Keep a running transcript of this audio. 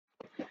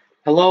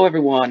Hello,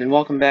 everyone, and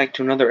welcome back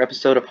to another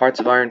episode of Hearts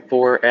of Iron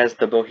 4 as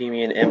the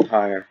Bohemian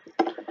Empire.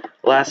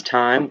 Last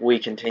time, we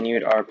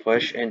continued our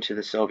push into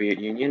the Soviet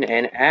Union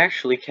and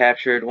actually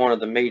captured one of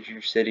the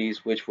major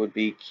cities, which would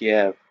be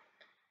Kiev,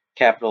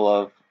 capital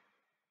of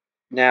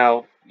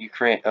now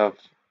Ukraine, of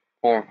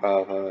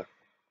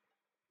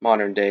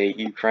modern day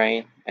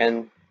Ukraine,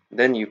 and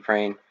then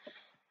Ukraine.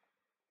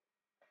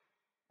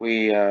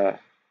 We are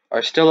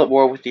still at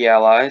war with the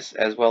Allies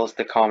as well as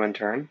the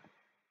Comintern.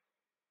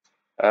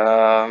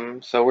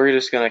 So we're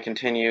just going to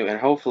continue, and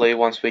hopefully,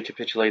 once we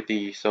capitulate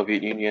the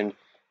Soviet Union,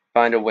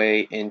 find a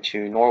way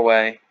into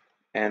Norway,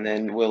 and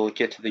then we'll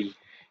get to the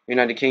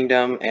United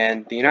Kingdom,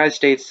 and the United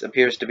States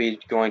appears to be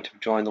going to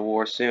join the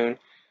war soon,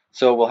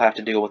 so we'll have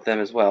to deal with them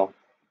as well.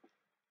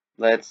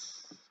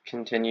 Let's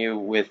continue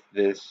with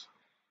this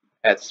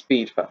at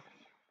speed 5,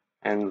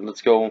 and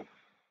let's go,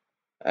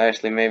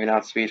 actually maybe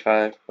not speed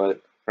 5,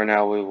 but for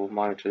now we will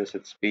monitor this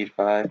at speed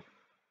 5,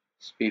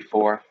 speed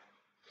 4,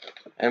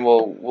 and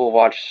we'll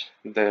watch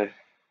the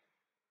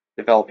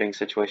developing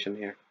situation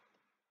here.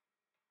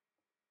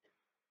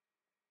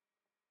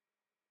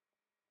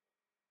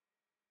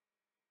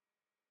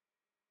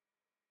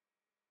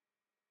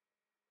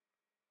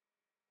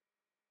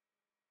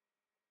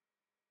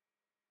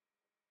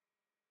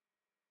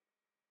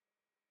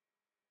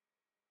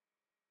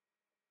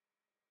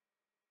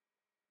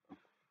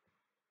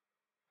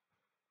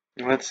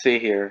 Let's see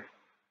here.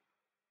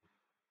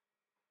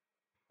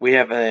 We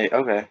have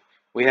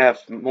We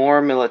have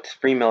more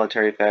free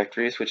military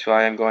factories, which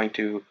I am going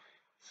to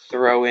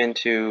throw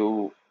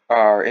into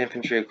our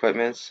infantry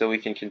equipment so we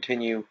can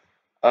continue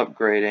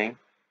upgrading.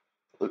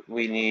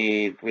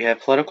 We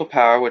have political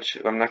power, which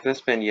I'm not going to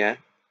spend yet.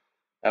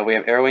 We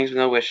have air wings with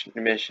no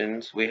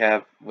missions. We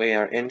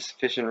are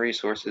insufficient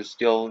resources.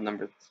 Steel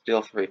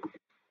 3.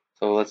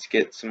 So let's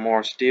get some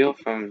more steel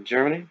from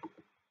Germany,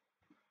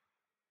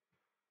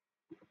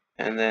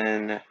 and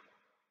then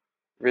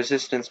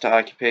resistance to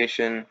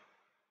occupation.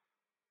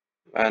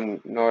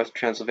 And North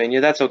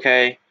Transylvania. That's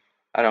okay.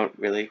 I don't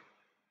really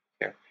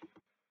care.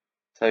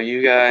 So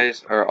you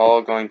guys are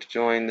all going to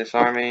join this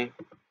army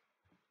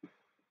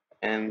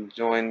and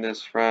join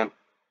this front.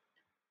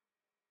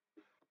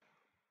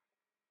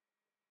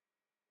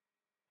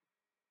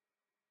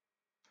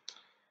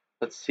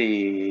 Let's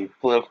see.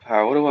 Political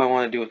power. What do I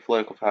want to do with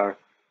political power?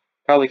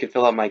 Probably could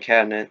fill up my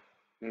cabinet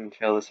and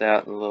fill this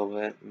out in a little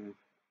bit and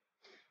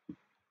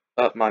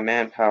up my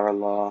manpower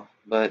law,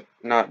 but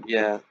not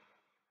yet.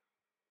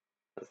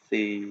 Let's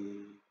see.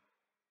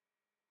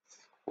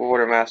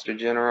 Quartermaster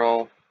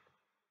General,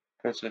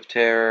 Prince of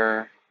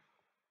Terror,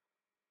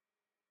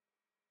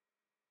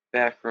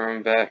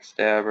 Backroom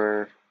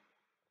Backstabber,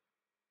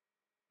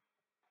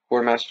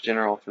 Quartermaster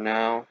General for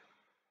now,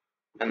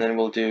 and then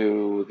we'll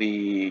do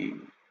the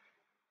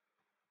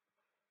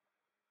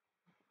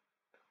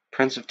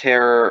Prince of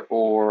Terror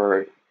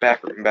or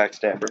Backroom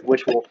Backstabber,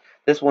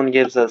 this one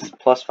gives us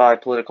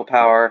 +5 political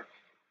power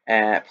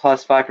and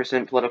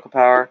 +5% political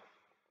power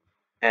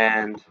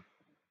and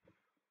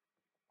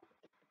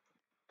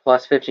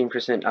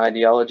 +15%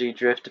 ideology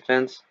drift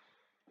defense.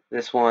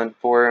 This one,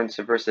 foreign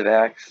subversive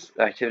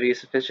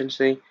activities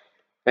efficiency,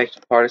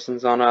 effective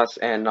partisans on us,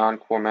 and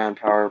non-core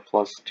manpower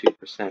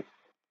 +2%.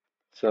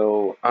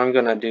 So I'm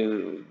gonna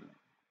do,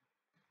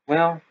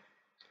 well,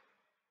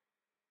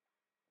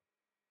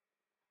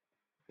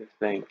 I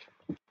think.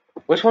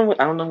 I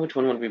don't know which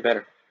one would be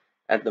better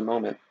at the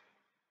moment.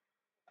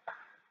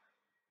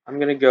 I'm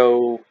gonna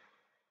go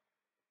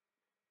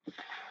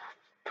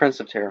Prince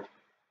of Terror.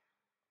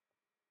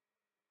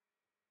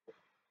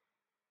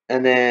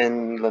 And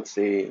then, let's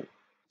see,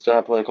 still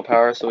have political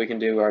power, so we can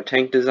do our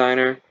tank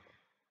designer.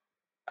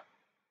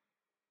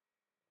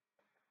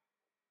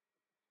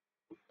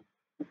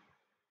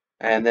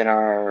 And then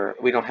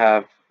we don't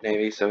have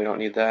navy, so we don't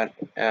need that.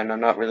 And I'm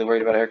not really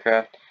worried about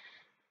aircraft.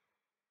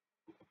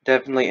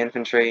 Definitely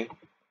infantry.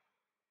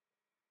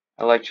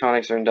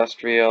 Electronics or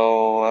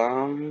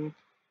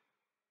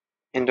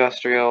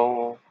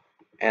industrial.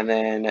 And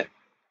then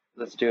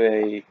let's do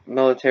a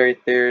military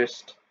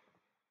theorist.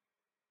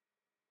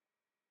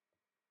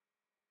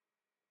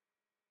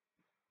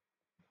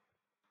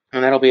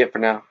 And that'll be it for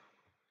now.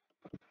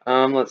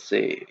 Let's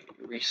see.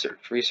 Research.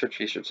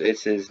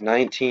 It is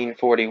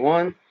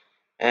 1941,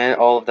 and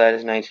all of that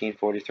is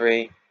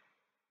 1943.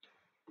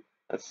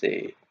 Let's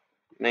see.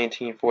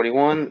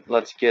 1941,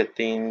 let's get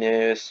the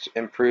newest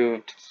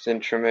improved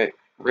centromic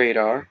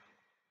radar.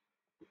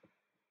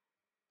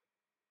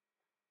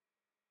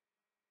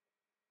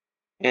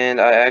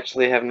 And I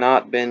actually have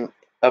not been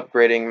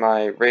upgrading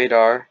my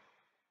radar,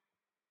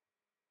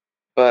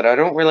 but I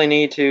don't really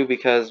need to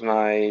because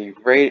my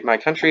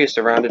country is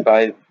surrounded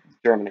by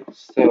Germany.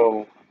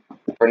 So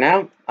for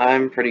now,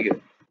 I'm pretty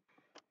good.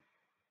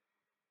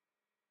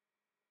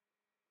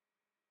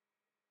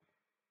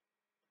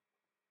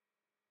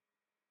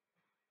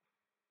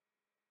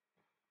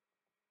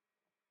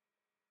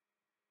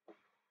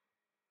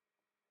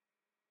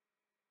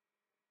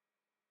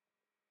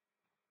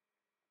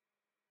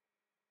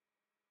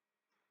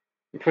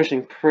 I'm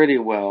pushing pretty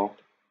well.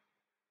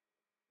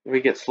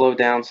 we get slowed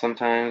down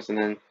sometimes, and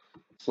then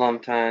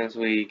sometimes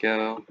we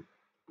go.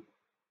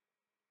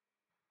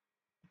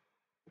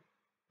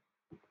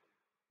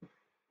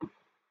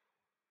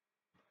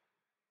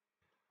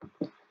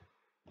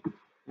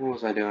 What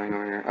was I doing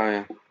over here? Oh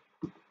yeah.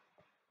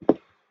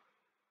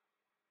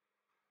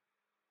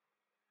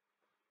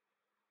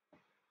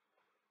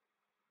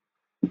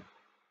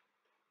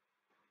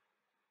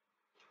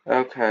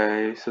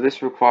 Okay, so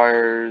this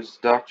requires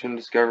Doctrine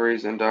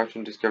Discoveries and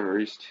Doctrine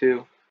Discoveries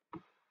 2.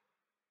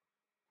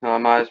 So I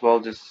might as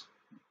well just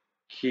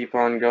keep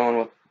on going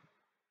with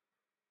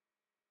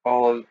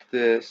all of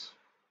this.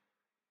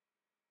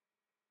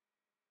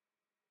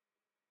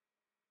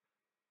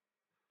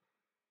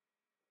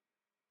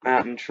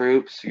 Mountain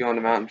troops, go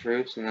into mountain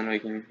troops, and then we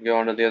can go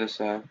on to the other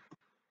side.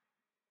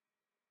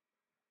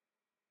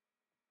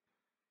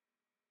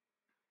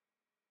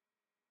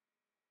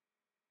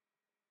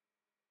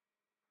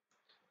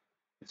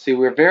 See,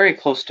 we're very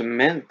close to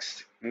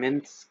Minsk.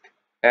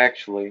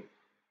 Actually.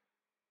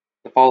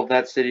 The fall of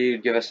that city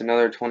would give us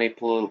another 20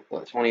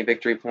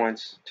 victory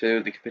points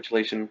to the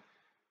capitulation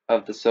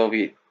of the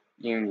Soviet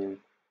Union.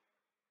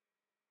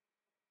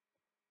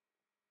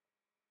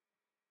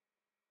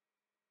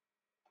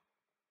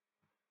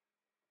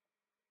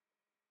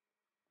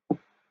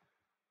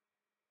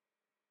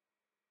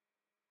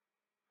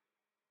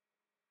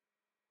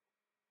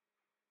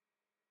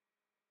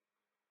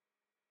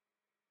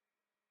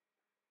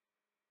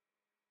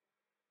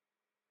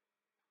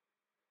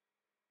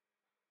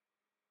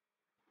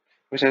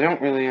 Which I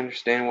don't really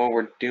understand what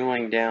we're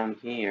doing down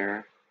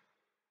here.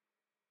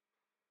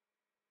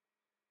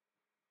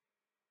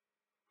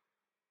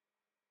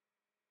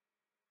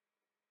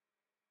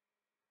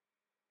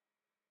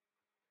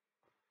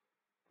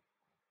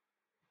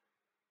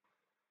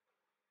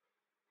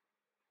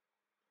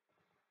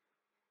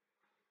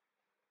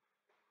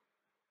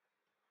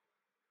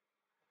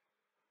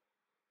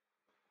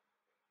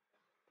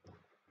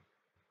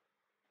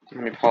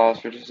 Let me pause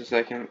for just a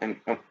second and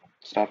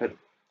stop it.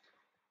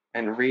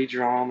 And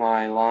redraw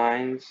my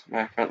lines,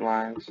 my front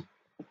lines.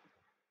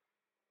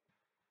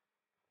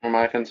 Or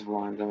my offensive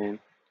lines, I mean.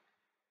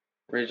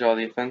 Redraw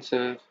the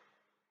offensive.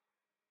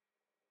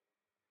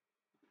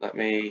 Let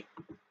me.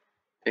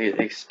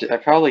 I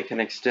probably can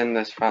extend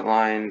this front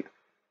line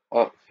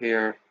up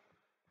here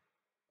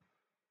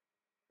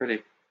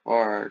pretty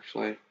far,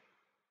 actually.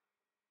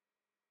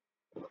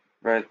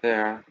 Right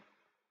there.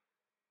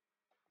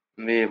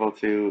 And be able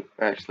to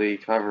actually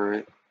cover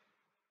it.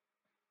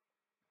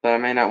 But I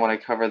may not want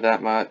to cover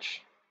that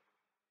much.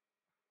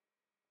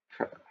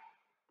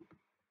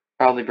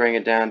 Probably bring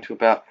it down to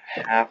about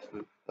half,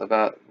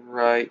 about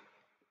right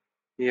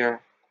here.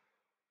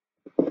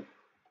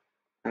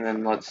 And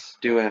then let's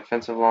do an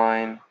offensive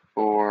line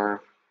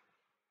for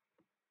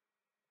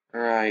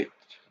right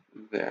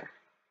there.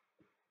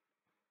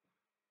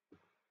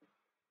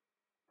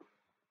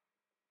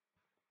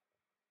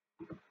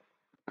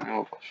 And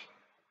we'll push.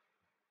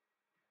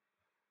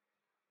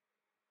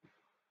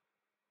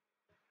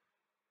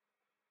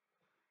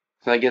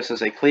 So that gives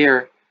us a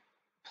clear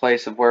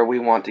place of where we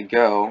want to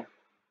go,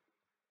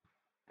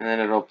 and then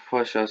it'll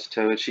push us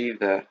to achieve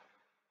that.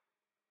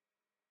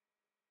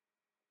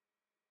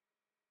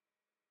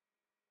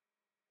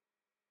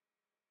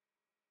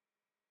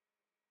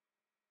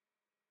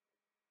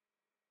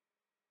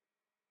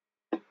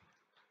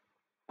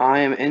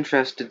 I am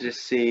interested to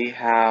see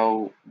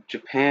how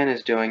Japan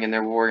is doing in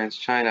their war against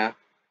China.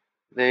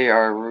 They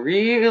are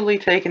really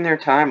taking their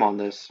time on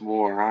this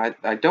war.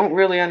 I don't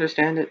really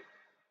understand it,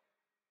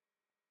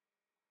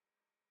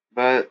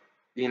 but,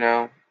 you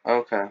know,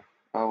 okay.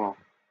 Oh well.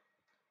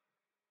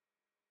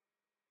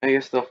 I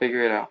guess they'll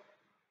figure it out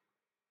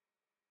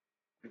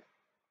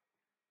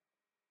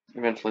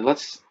eventually.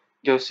 Let's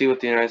go see what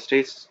the United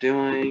States is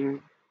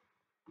doing.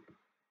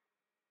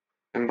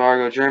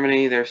 Embargo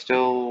Germany, they're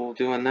still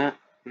doing that.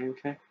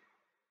 Okay.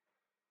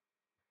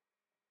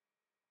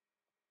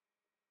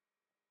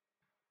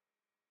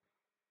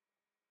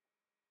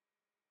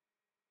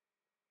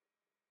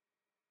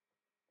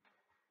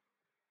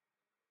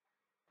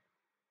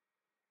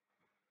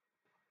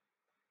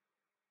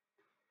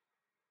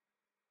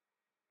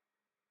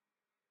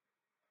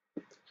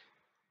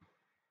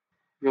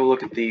 Go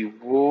look at the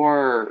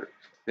war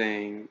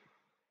thing.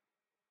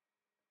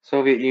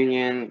 Soviet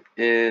Union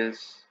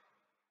is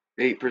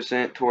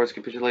 8% towards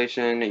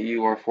capitulation.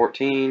 You are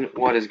 14.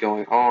 What is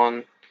going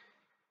on?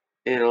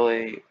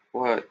 Italy,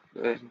 what?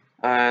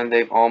 And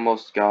they've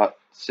almost got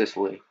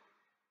Sicily.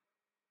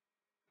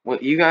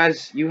 What you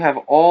guys, you have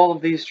all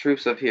of these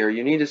troops up here.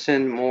 You need to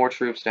send more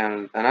troops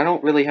down, and I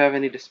don't really have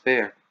any to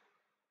spare.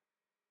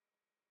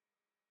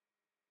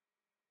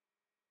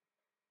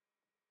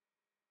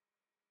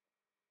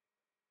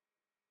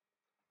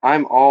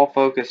 I'm all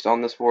focused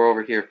on this war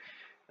over here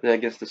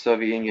against the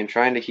Soviet Union,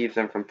 trying to keep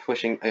them from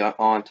pushing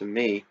on to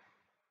me.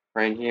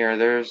 Right here,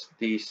 there's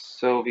the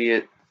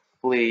Soviet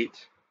fleet.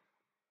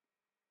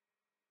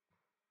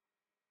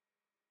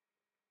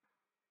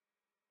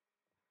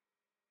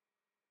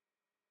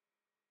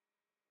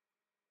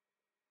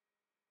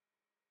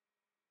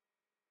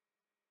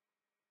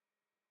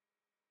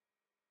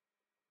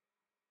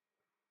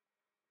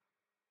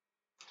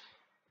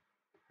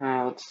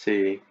 Let's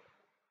see.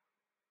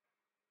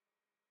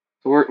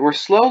 So we're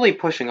slowly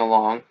pushing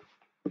along,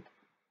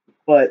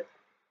 but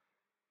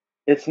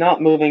it's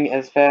not moving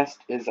as fast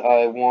as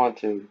I want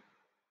to.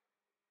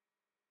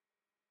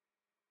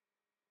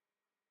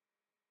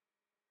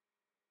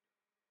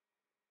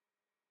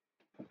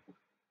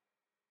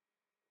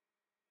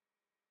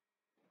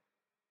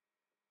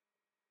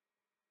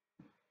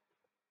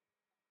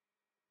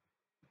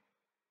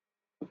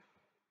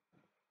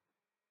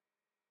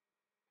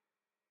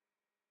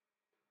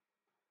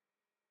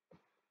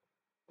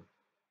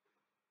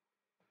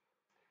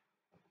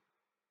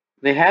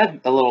 They had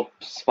a little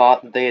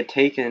spot that they had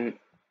taken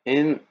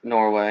in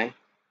Norway,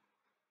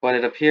 but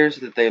it appears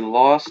that they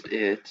lost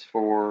it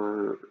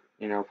for,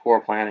 poor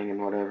planning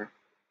and whatever.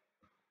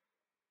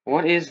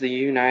 What is the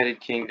United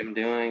Kingdom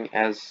doing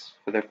as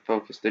for their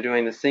focus? They're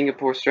doing the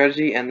Singapore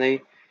strategy, and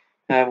they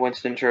have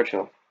Winston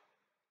Churchill.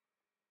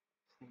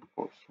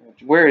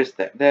 Where is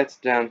that? That's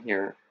down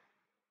here.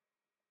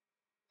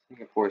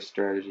 Singapore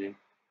strategy.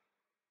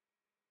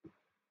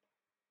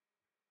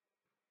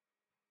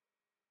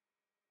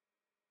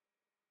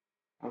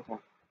 Okay.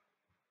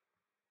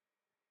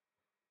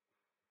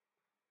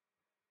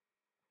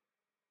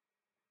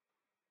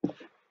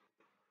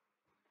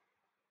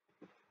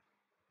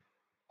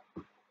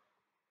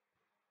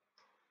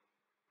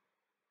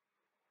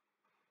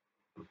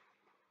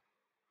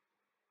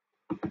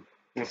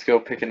 Let's go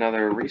pick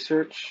another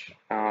research.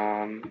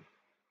 We're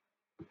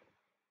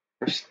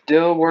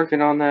still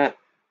working on that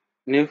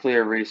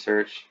nuclear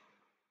research.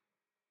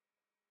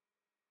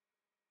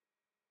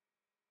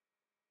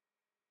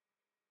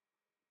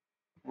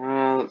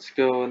 Let's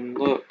go and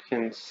look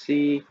and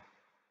see.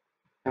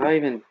 Have I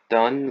even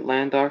done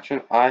land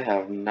doctrine? I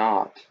have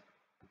not.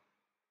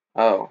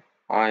 Oh,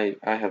 I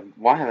have.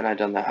 Why haven't I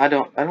done that? I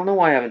don't know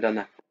why I haven't done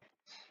that.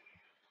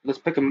 Let's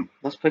pick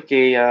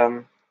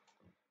a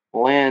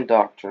land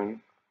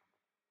doctrine.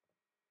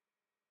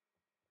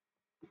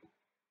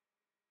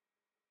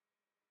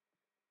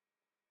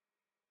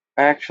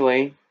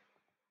 Actually,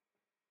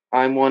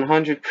 I'm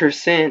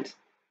 100%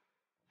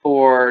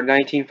 for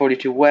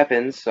 1942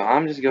 weapons, so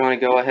I'm just going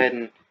to go ahead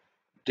and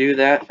do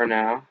that for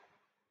now.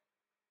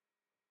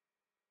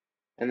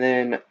 And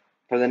then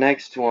for the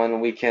next one,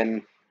 we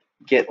can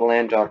get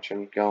land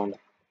doctrine going.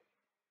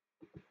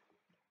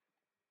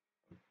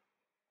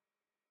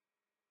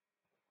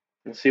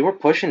 And see, we're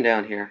pushing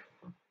down here.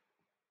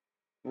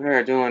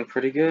 We're doing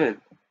pretty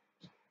good,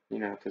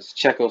 because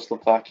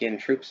Czechoslovakian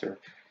troops are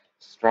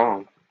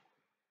strong.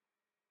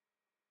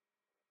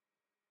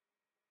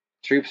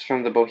 Troops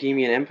from the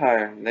Bohemian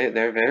Empire,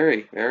 they're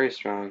very, very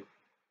strong.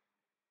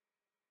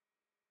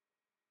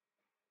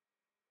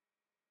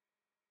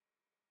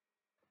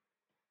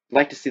 I'd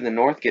like to see the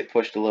North get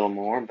pushed a little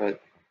more,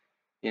 but,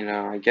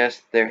 I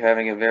guess they're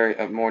having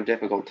a more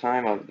difficult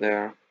time up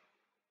there.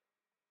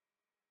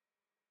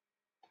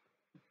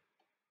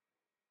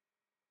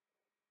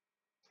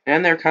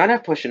 And they're kind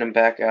of pushing them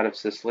back out of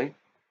Sicily.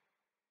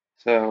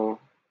 So,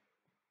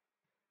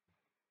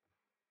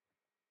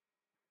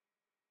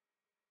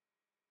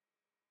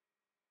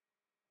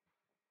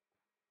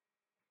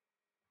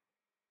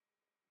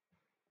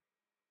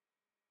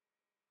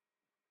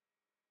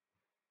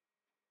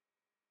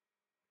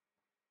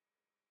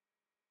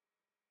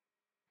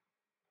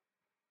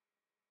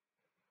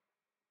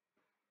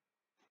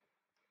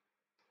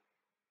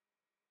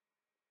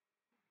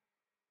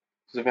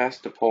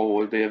 Sevastopol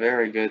would be a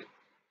very good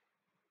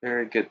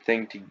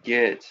thing to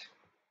get.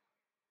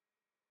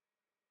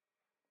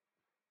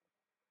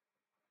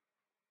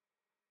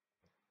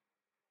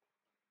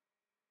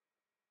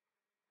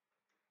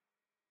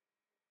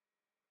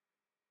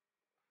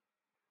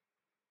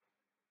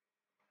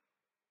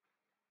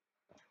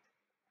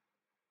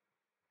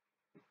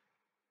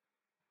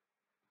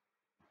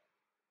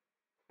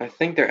 I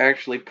think they're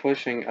actually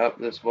pushing up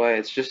this way.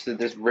 It's just that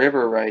this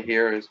river right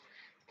here is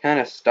kind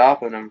of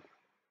stopping them.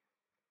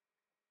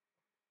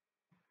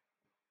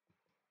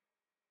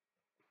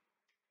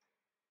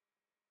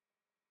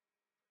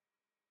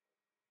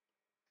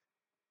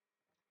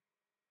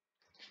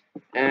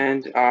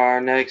 And our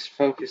next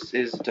focus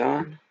is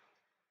done.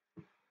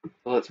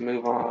 So let's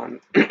move on.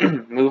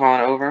 Move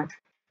on over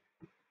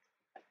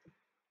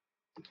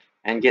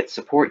and get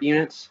support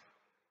units.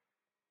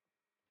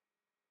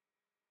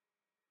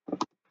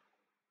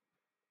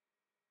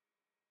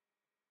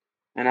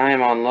 And I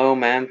am on low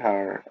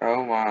manpower.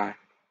 Oh my.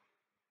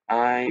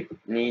 I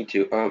need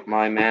to up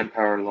my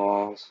manpower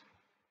laws.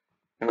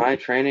 Am I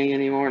training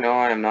anymore? No,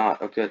 I am not.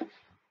 Oh, good.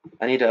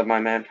 I need to up my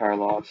manpower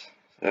laws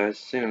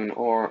soon,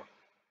 or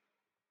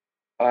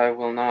I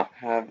will not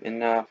have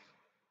enough.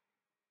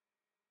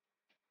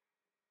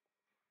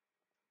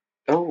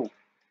 Oh,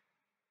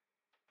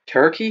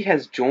 Turkey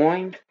has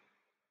joined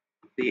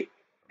the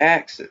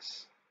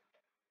Axis.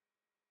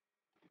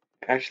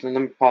 Actually,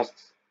 let me pause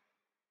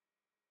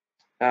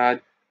this.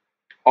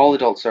 All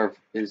adults serve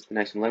is the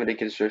next one. Limited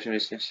construction,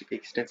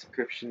 extensive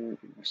encryption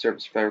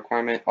service by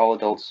requirement. All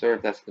adults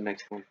serve. That's the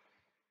next one.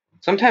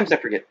 Sometimes I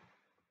forget,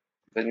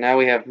 but now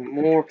we have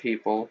more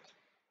people,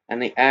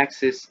 and the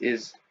Axis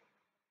is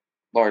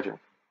larger.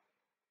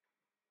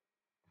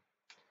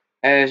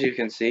 As you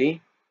can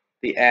see,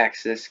 the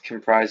Axis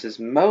comprises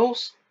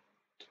most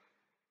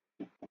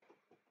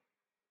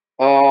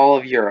all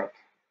of Europe.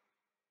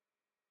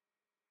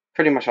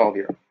 Pretty much all of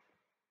Europe.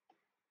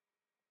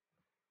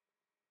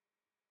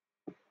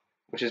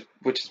 Which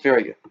is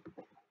very good.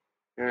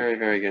 Very,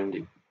 very good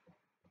indeed.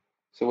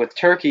 So with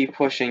Turkey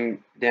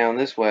pushing down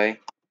this way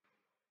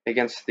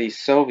against the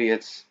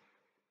Soviets,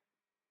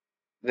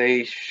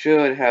 they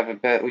should have a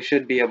bet. We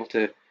should be able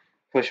to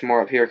push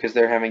more up here because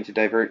they're having to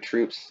divert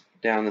troops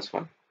down this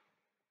one.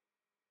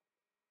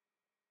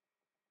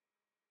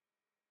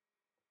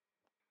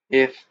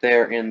 If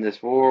they're in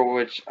this war,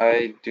 which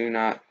I do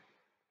not.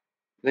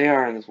 They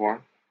are in this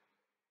war.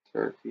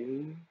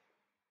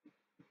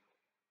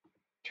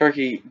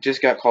 Turkey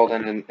just got called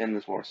in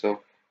this war,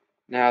 so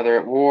now they're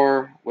at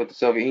war with the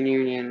Soviet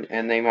Union,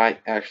 and they might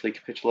actually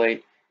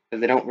capitulate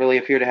because they don't really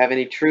appear to have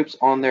any troops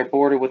on their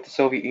border with the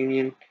Soviet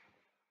Union.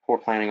 Poor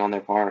planning on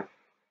their part.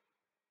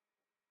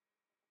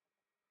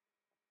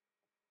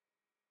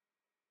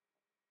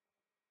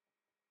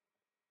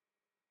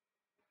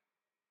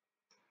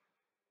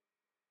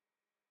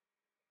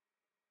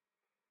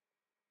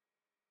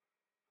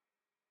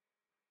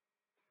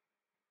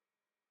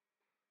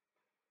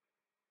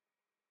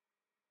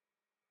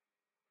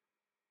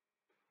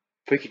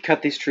 If we could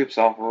cut these troops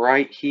off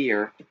right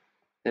here,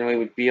 then we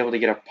would be able to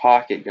get a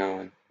pocket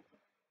going.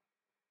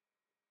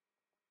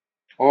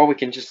 Or we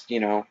can just,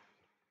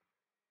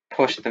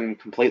 push them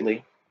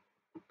completely.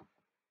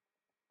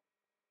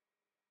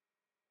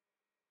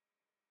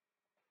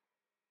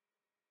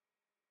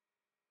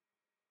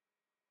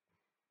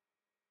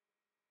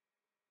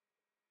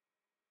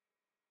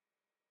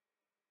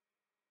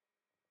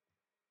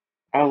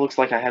 Oh, it looks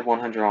like I had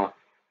 100 on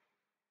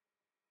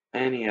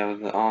any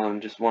of the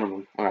just one of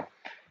them. Okay.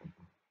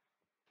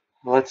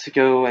 Let's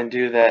go and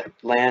do that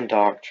land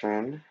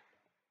doctrine.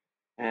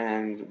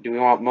 And do we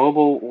want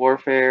mobile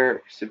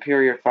warfare,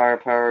 superior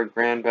firepower,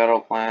 grand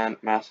battle plan,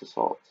 mass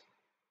assaults?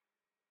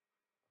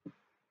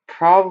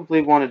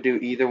 Probably want to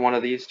do either one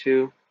of these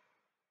two.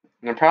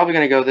 And I'm probably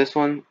going to go this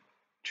one,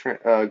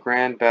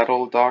 grand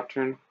battle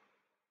doctrine.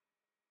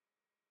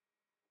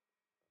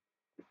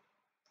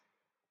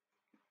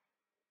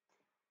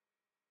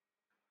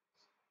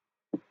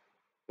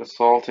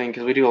 Assaulting,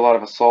 because we do a lot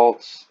of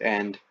assaults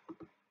and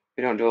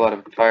we don't do a lot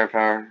of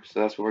firepower, so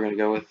that's what we're going to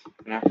go with.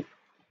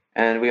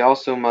 And we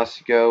also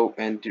must go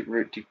and get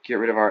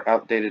rid of our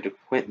outdated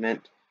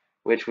equipment,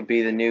 which would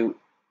be the new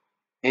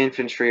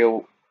infantry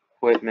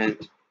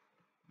equipment,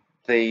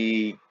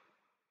 the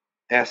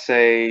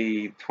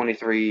SA-23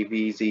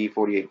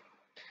 VZ-48.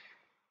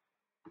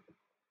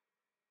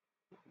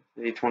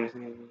 The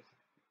 23.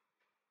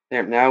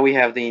 There. Now we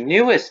have the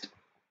newest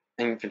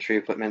infantry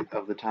equipment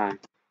of the time.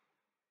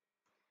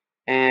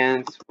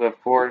 And,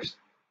 of course,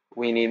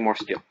 we need more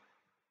skill.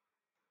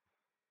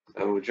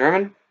 So,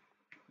 Germany,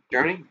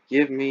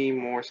 give me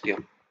more skill.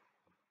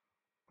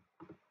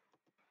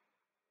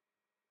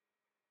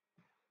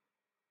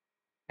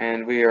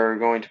 And we are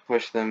going to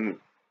push them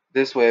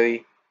this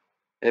way.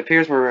 It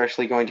appears we're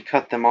actually going to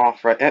cut them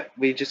off, right?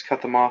 We just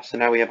cut them off, so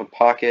now we have a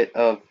pocket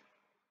of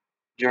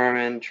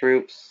German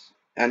troops.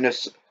 And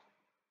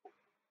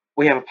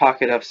we have a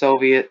pocket of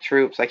Soviet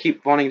troops. I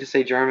keep wanting to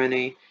say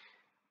Germany.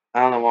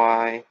 I don't know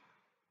why.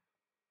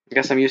 I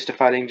guess I'm used to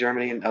fighting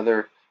Germany and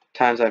other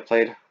times I've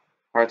played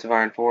Hearts of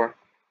Iron 4.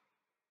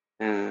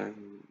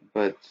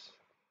 But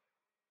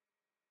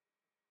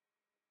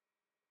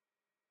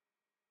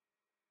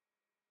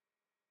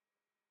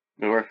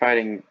we're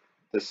fighting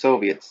the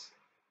Soviets.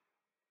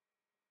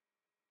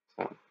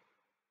 So.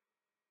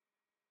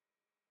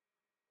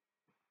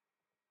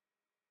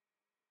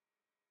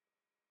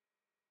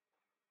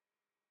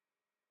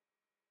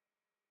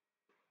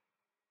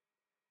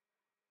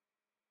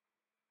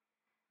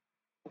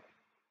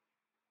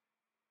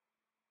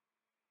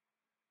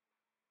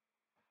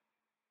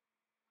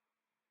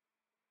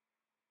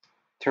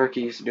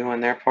 Turkey's doing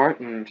their part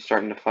and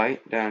starting to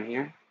fight down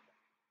here.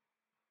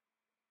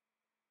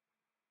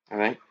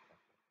 Alright.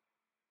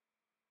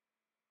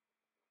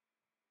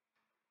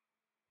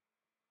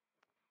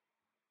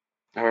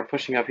 Now we're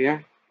pushing up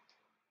here.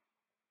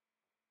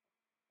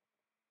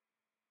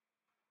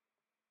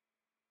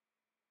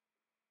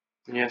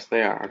 Yes,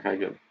 they are. Okay,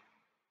 good.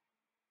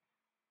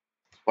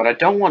 What I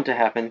don't want to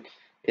happen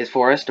is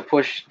for us to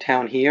push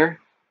down here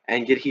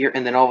and get here,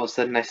 and then all of a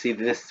sudden I see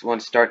this one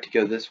start to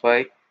go this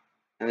way,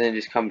 and then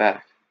just come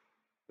back.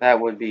 That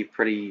would be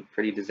pretty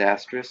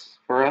disastrous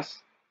for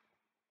us.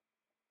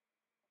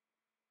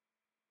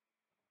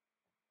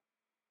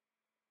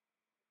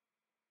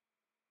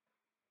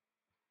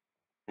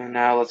 And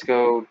now let's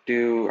go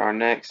do our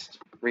next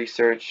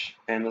research,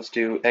 and let's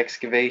do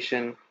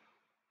excavation.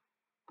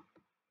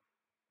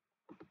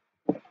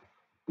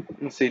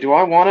 Let's see, do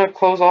I want to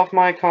close off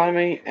my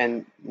economy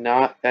and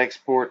not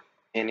export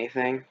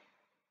anything?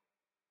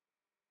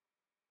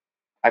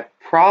 I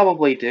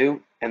probably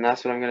do, and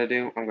that's what I'm going to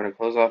do. I'm going to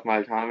close off my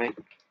economy.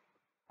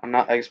 I'm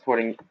not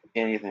exporting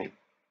anything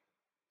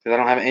because I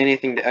don't have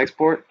anything to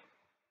export.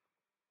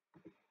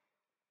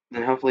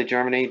 And hopefully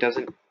Germany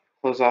doesn't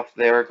close off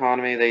their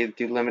economy. They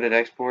do limited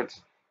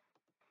exports.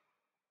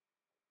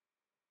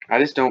 I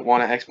just don't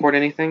want to export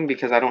anything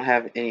because I don't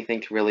have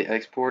anything to really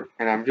export,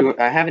 and I'm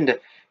having to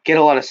get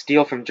a lot of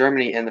steel from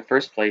Germany in the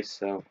first place.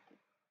 So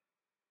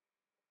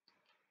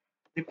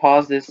let me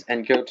pause this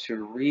and go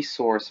to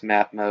resource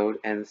map mode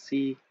and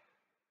see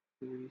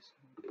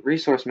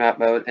resource map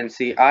mode and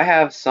see I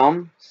have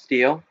some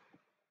steel,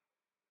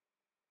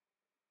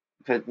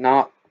 but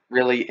not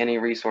really any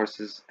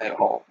resources at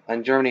all.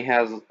 And Germany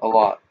has a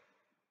lot.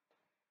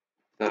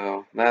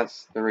 So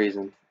that's the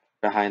reason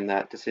behind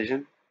that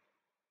decision.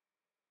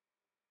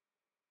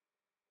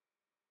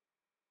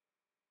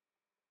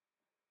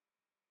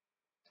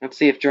 Let's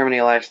see if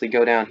Germany will actually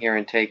go down here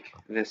and take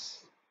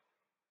this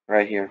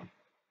right here.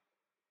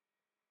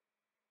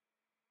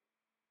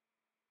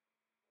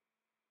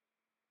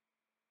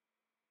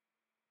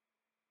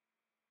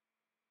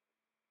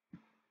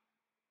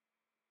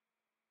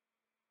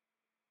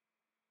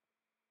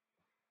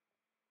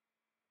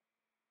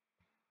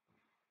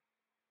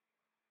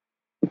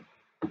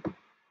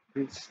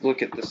 Let's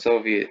look at the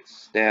Soviet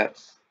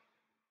stats.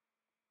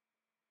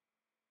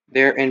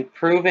 They're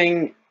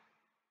improving.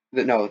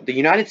 No, the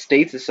United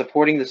States is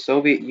supporting the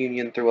Soviet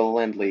Union through a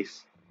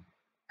lend-lease.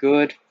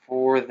 Good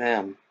for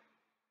them.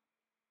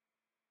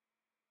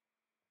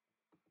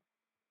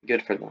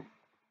 Good for them.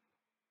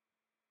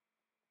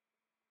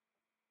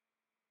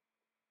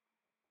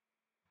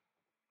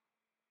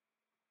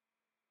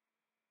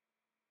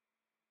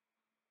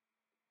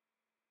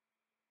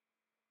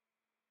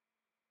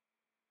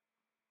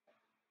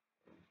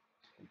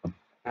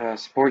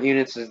 Support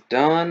units is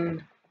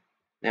done.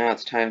 Now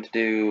it's time to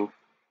do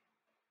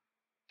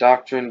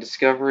doctrine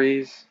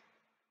discoveries.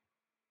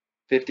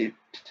 50%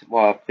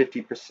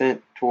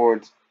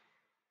 towards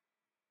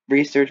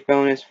research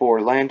bonus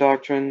for land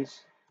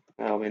doctrines.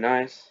 That'll be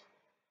nice.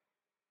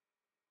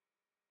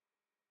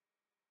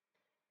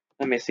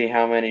 Let me see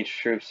how many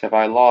troops have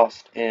I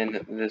lost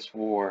in this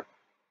war.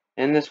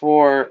 In this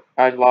war,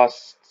 I've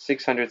lost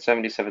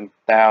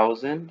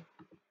 677,000,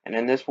 and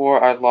in this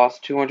war, I've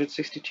lost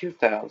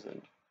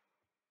 262,000.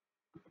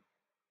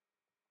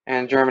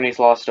 And Germany's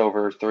lost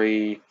over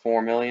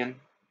 4 million,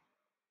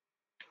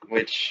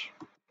 which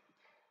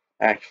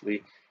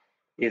actually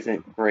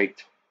isn't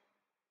great.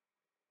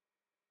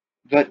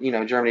 But, you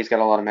know, Germany's got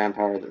a lot of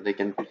manpower that they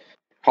can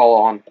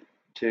call on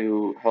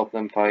to help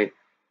them fight.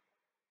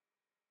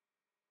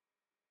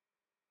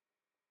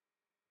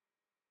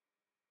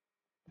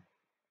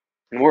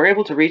 And we're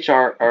able to reach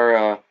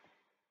our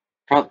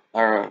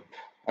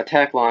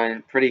attack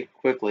line pretty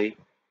quickly.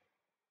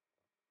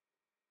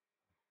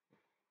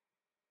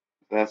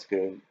 That's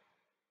good.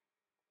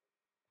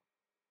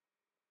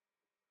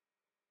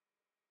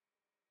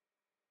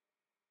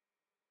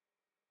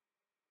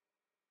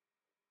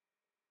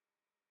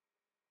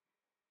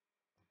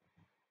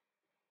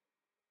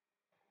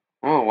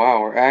 Oh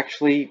wow, we're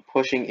actually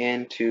pushing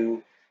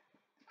into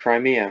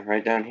Crimea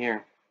right down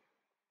here.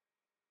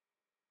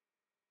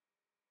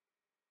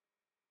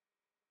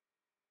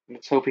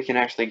 Let's hope we can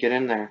actually get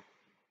in there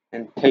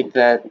and take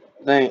that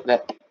thing,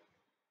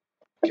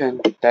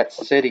 that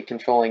city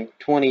controlling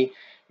 20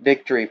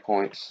 victory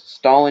points.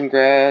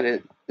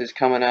 Stalingrad is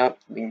coming up.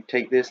 We can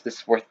take this. This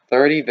is worth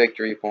 30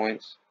 victory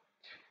points.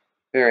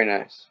 Very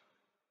nice.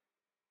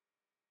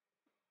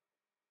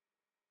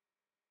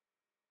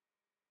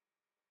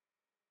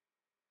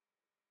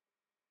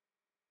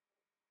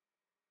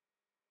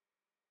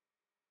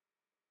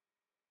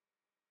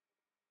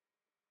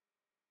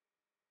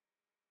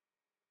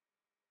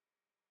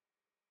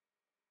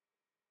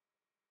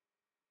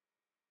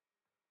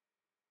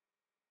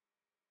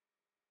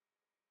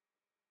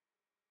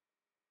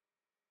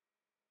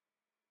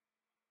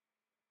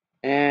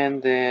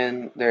 And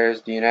then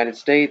there's the United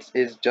States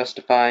is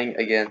justifying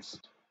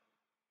against.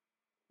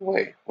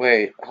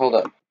 Wait, hold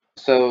up.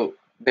 So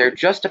they're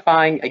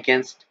justifying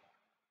against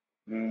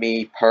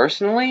me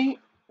personally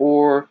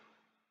or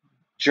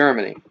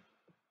Germany?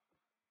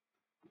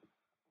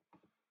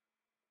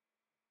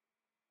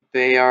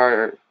 They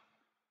are,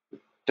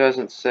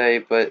 doesn't say,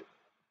 but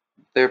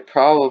they're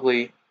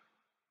probably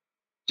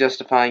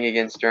justifying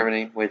against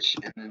Germany, which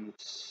in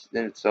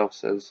itself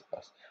says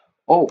us.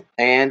 Oh,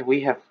 and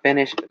we have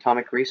finished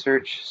atomic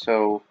research,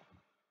 so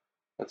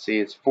let's see,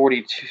 it's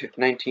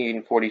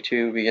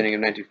 1942, beginning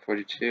of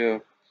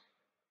 1942.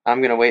 I'm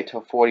going to wait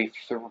till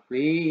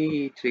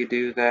 43 to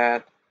do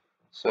that,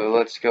 so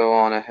let's go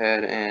on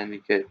ahead and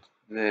get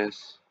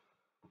this.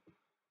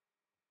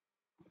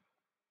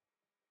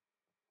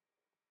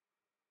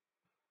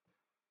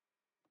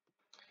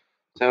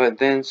 So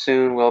then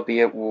soon we'll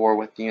be at war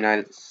with the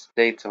United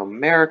States of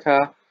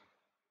America,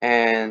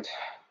 and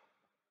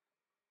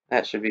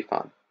that should be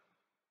fun.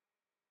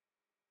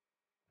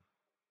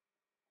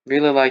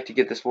 Really like to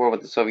get this war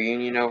with the Soviet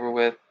Union over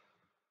with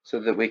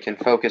so that we can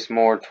focus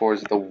more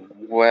towards the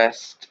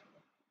West,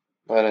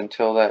 but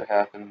until that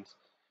happens,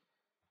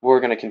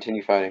 we're going to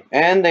continue fighting.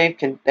 And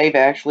they've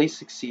actually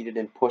succeeded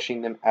in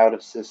pushing them out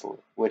of Sicily,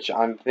 which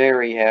I'm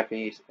very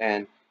happy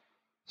and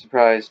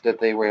surprised that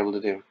they were able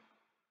to do.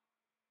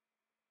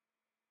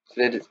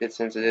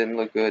 since it didn't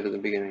look good at the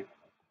beginning.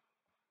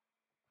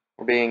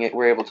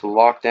 We're able to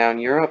lock down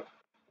Europe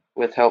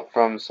with help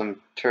from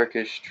some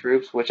Turkish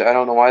troops, which I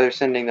don't know why they're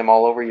sending them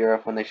all over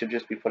Europe when they should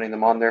just be putting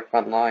them on their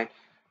front line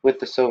with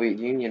the Soviet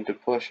Union to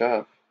push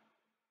up.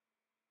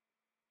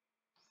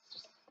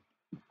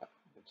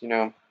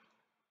 But,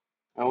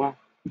 oh well.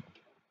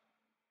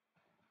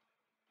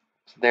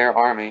 It's their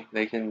army.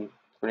 They can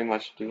pretty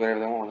much do whatever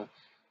they want with it.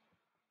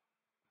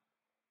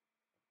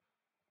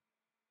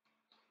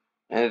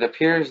 And it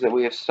appears that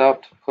we have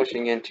stopped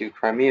pushing into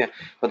Crimea,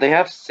 but they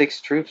have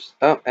 6 troops.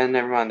 Oh, and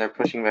never mind, they're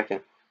pushing back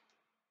in.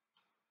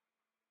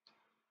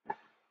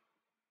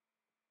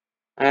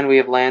 And we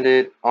have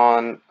landed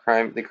on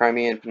the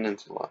Crimean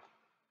Peninsula.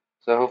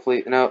 So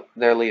hopefully, no,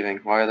 they're leaving.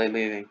 Why are they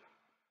leaving?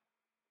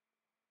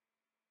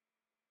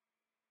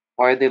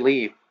 Why did they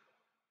leave?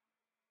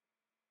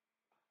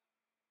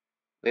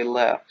 They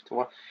left.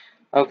 What?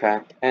 Okay,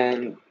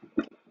 and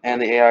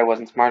the AI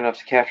wasn't smart enough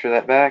to capture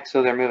that back,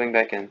 so they're moving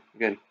back in.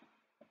 Good.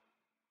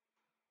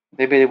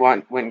 Maybe they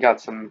went and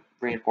got some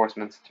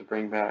reinforcements to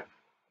bring back.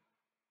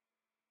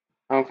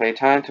 Okay,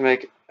 time to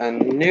make a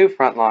new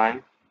front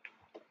line,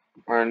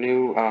 or a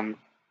new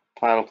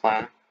battle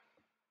plan.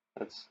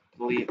 Let's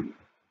delete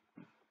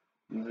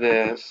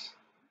this,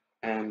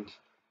 and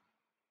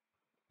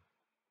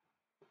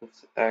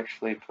let's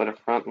actually put a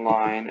front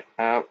line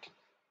out.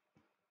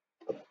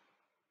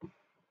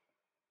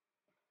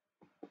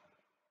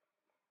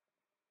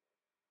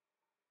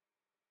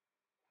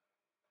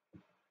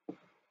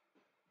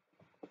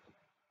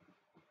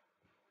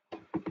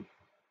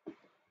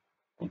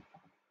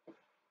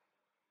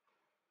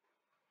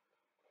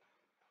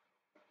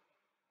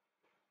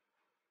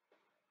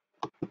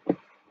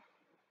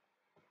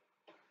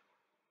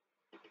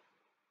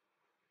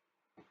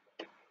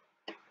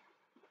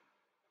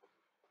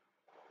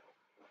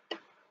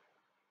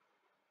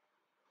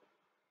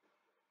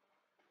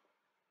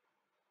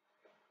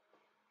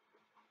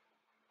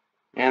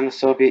 And the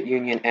Soviet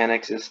Union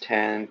annexes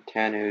Tanu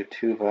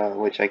Tuva,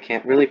 which I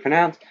can't really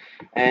pronounce,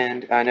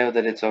 and I know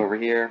that it's over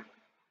here,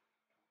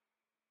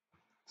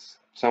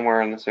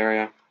 somewhere in this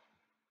area.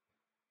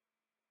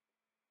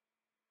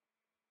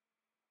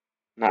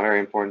 Not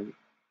very important.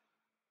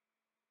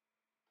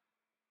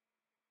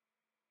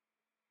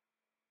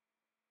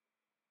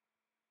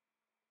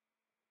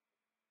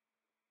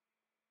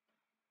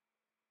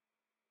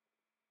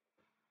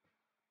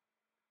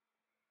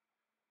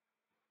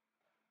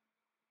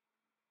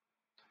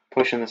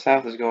 Push in the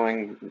south is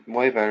going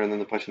way better than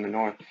the push in the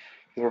north,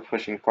 because we're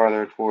pushing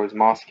farther towards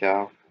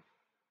Moscow.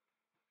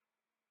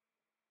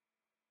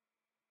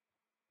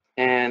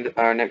 And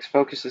our next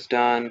focus is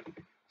done,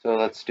 so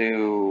let's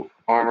do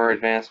armor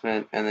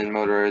advancement, and then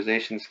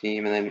motorization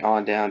scheme, and then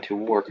on down to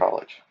war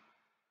college.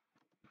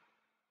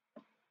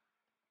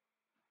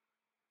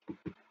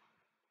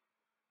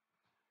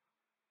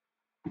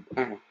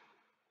 I'm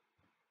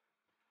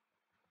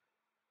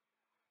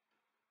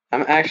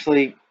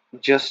actually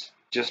just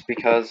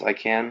because I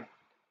can.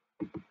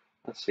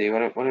 Let's see,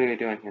 what are we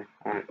doing here?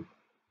 Alright.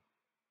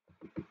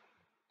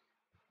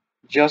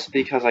 Just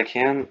because I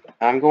can,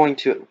 I'm going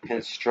to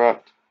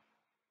construct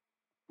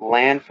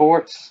land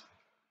forts.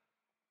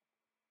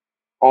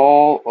 We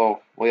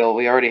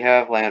already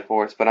have land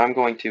forts, but I'm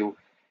going to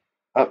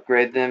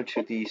upgrade them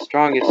to the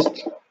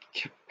strongest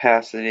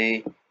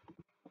capacity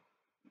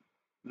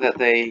that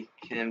they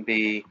can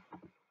be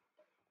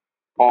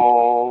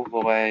all the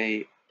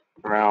way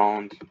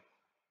around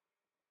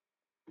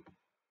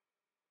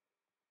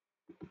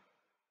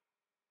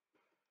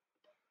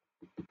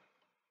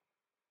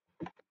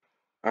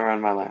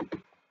my land.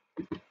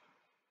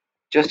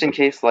 Just in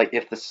case, like,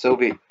 if the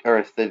Soviet,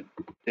 or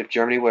if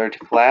Germany were to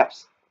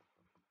collapse,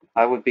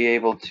 I would be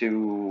able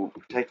to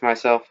protect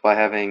myself by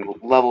having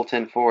level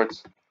 10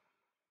 forts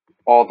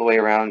all the way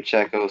around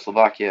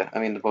Czechoslovakia, I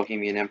mean the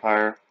Bohemian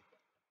Empire,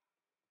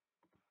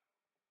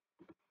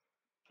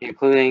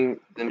 including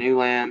the new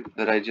land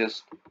that I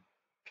just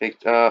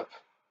picked up.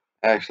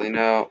 Actually,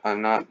 no,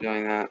 I'm not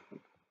doing that.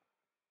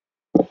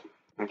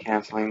 I'm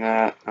canceling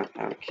that.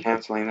 I'm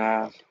canceling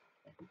that.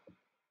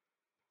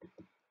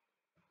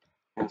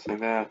 Canceling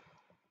that.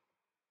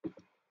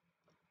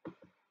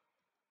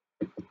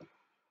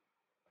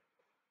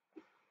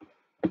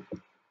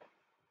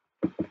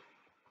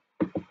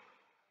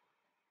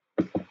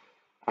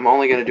 I'm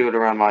only going to do it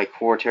around my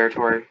core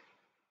territory,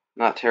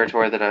 not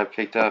territory that I've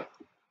picked up.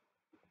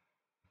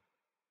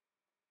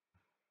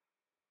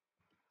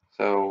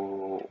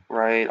 So,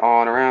 right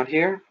on around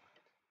here.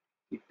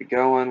 Keep it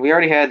going. We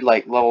already had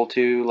like level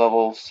 2,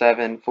 level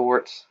 7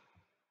 forts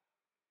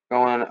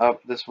going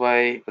up this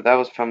way, but that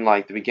was from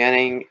like the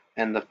beginning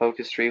and the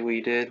focus tree we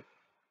did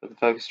with the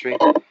focus tree.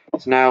 So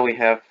now we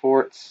have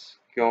forts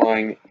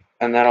going,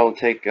 and that'll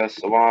take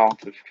us a while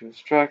to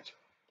construct,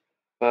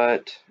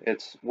 but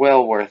it's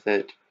well worth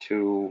it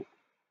to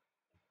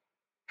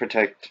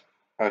protect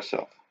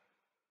ourselves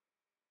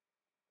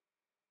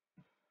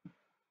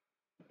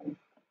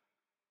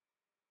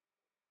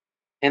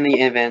in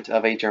the event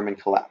of a German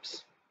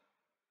collapse.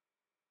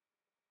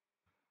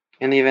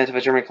 In the event of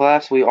a German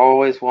collapse, we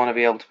always want to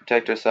be able to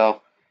protect ourselves.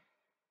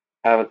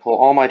 I would pull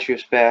all my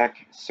troops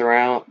back,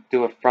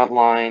 do a front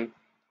line,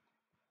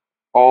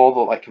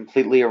 all the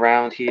completely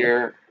around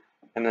here,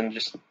 and then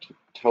just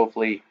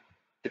hopefully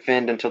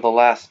defend until the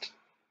last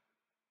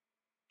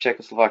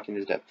Czechoslovakian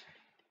is dead.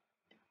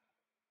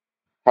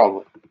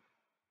 Probably.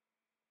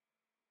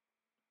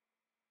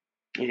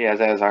 Yes,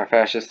 as our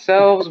fascist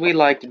selves, we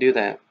like to do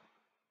that.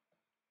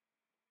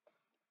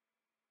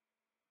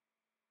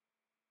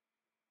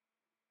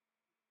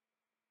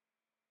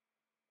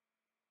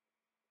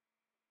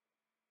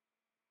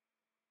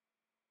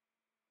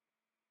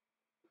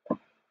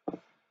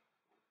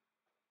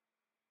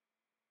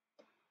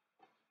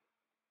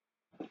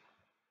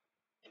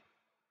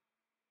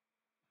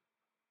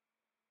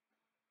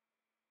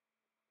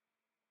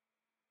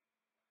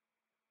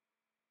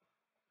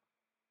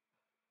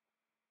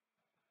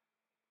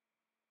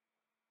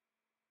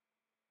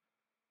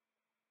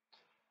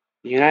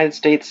 The United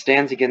States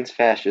stands against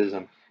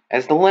fascism.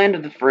 As the land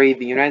of the free,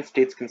 the United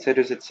States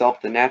considers itself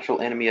the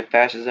natural enemy of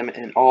fascism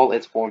in all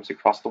its forms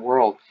across the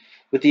world.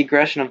 With the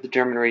aggression of the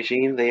German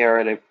regime, they are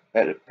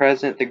at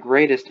present the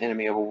greatest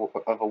enemy of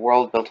a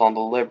world built on the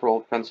liberal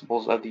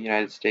principles of the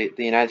United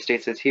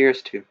States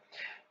adheres to.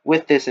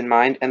 With this in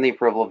mind, and the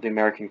approval of the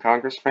American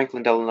Congress,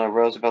 Franklin Delano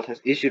Roosevelt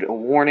has issued a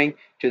warning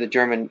to the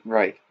German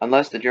Reich.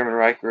 Unless the German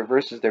Reich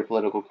reverses their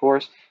political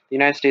course, the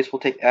United States will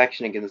take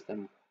action against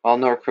them. While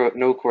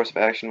no course of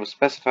action was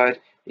specified,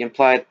 the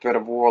implied threat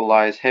of war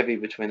lies heavy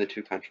between the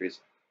two countries.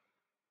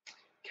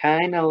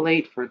 Kinda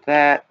late for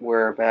that.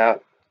 We're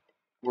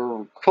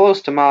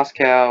close to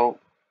Moscow.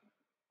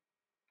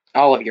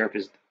 All of Europe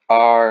is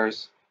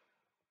ours.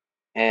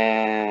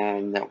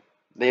 And no,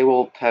 they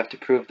will have to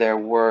prove their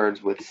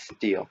words with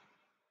steel.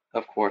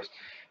 Of course.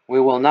 We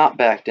will not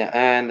back down.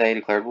 And they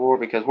declared war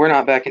because we're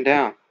not backing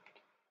down.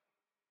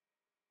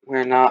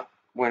 We're not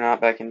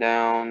backing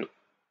down.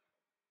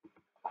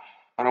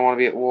 I don't want to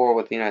be at war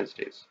with the United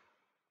States.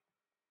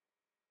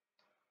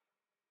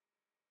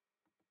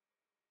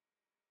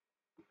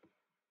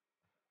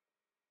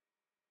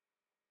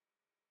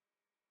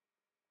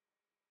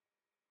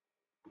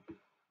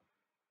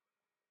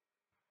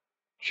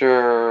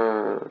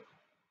 Sure.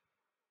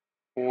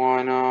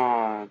 Why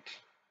not?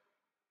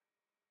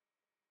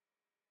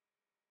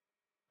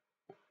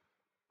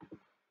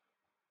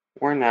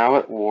 We're now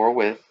at war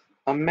with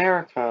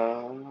America.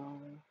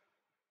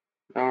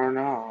 Or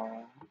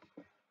no.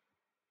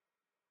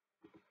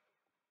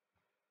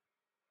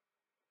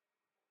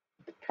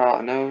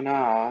 No,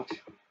 not.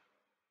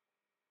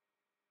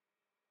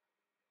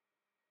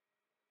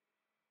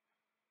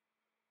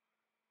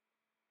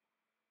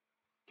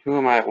 Who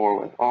am I at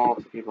war with? All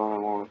the people I'm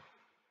at war with.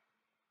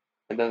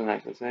 It doesn't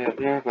actually say up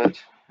there,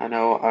 but I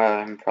know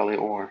I'm probably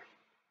at war.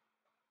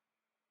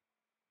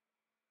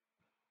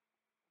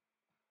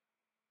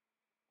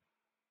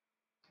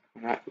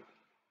 Not,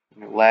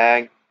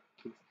 lag.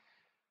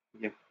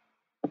 Yeah.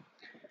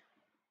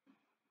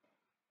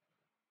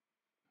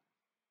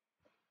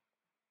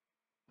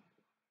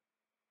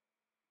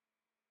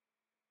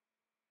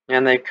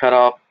 And they cut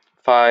off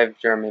 5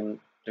 German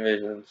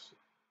divisions.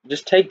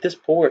 Just take this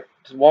port.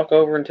 Just walk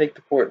over and take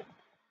the port.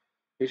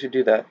 You should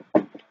do that.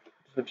 That's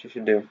what you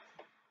should do.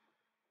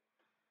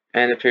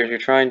 And it appears you're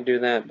trying to do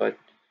that, but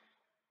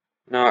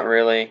not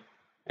really.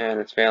 And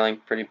it's failing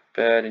pretty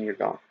bad, and you're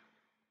gone.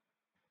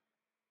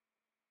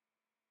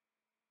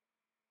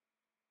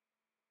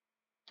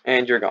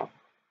 And you're gone.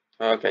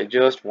 Okay,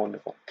 just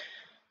wonderful.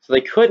 So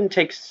they couldn't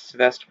take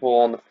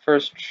Sevastopol on the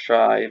first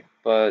try,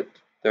 but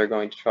they're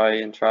going to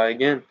try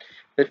again.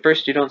 If at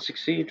first you don't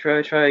succeed,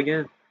 try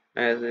again,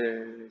 as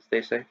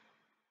they say.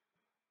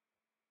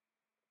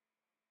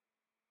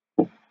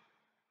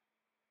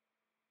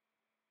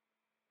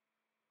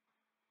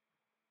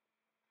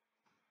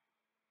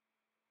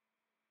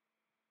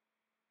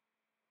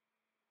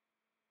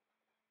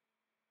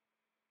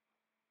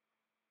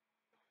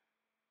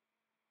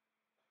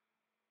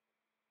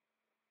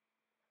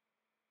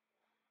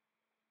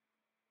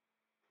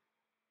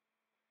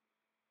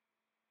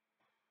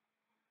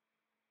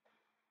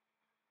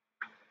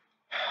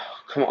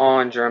 Come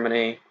on,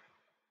 Germany.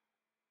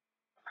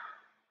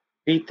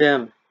 Beat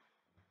them.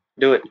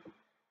 Do it.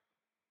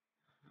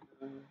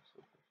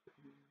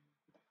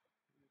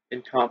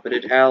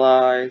 Incompetent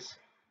allies.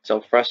 So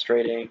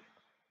frustrating.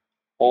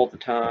 All the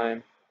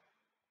time.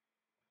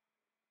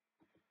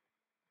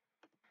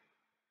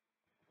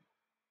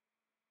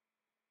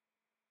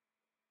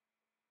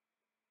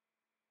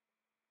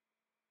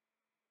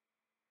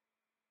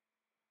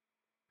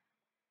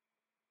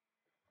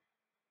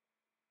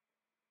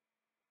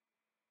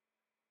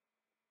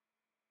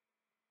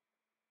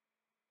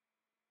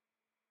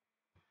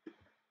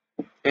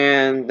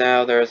 And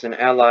now there's an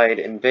allied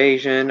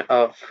invasion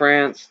of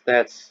France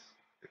that's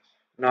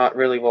not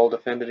really well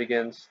defended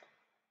against,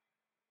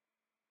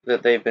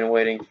 that they've been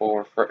waiting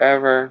for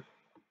forever.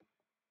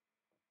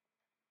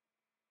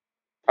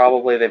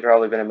 They've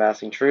probably been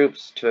amassing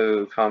troops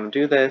to come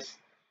do this.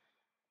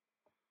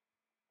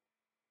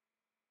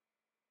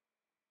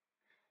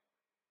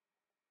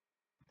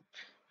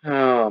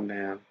 Oh,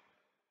 man.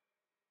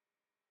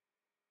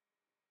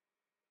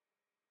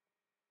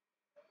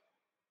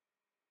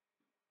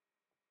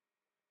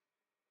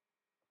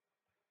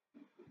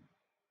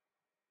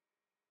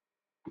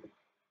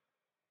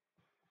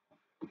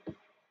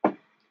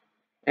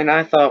 And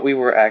I thought we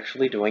were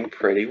actually doing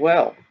pretty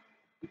well.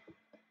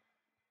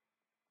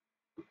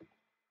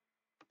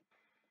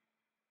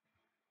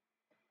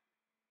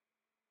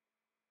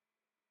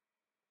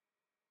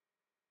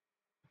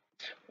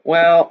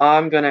 Well,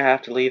 I'm gonna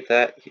have to leave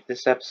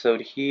this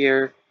episode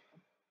here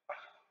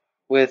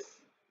with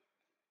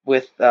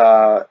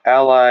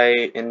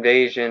ally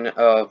invasion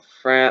of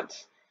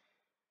France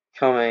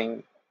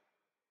coming.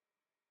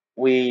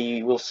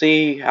 We will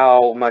see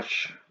how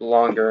much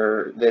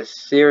longer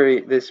this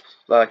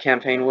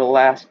campaign will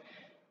last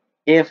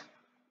if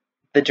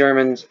the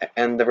Germans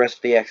and the rest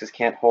of the Axis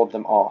can't hold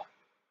them off.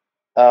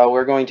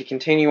 We're going to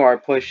continue our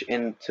push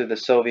into the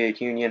Soviet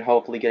Union,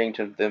 hopefully getting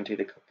them to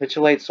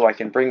capitulate so I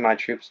can bring my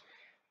troops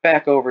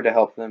back over to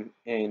help them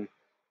in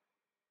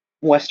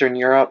Western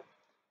Europe.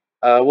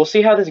 We'll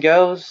see how this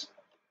goes,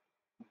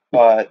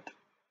 but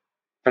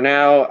for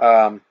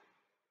now,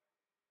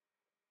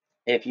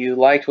 if you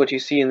liked what you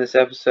see in this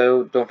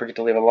episode, don't forget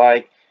to leave a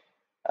like.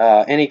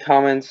 Any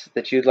comments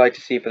that you'd like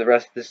to see for the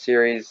rest of this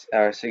series,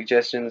 or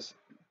suggestions,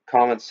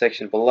 comments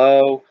section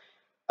below.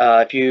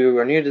 If you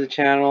are new to the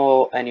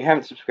channel and you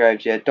haven't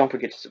subscribed yet, don't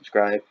forget to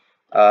subscribe.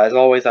 As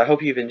always, I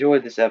hope you've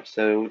enjoyed this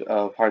episode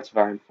of Hearts of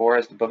Iron 4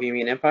 as the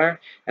Bohemian Empire,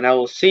 and I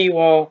will see you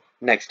all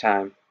next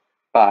time.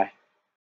 Bye.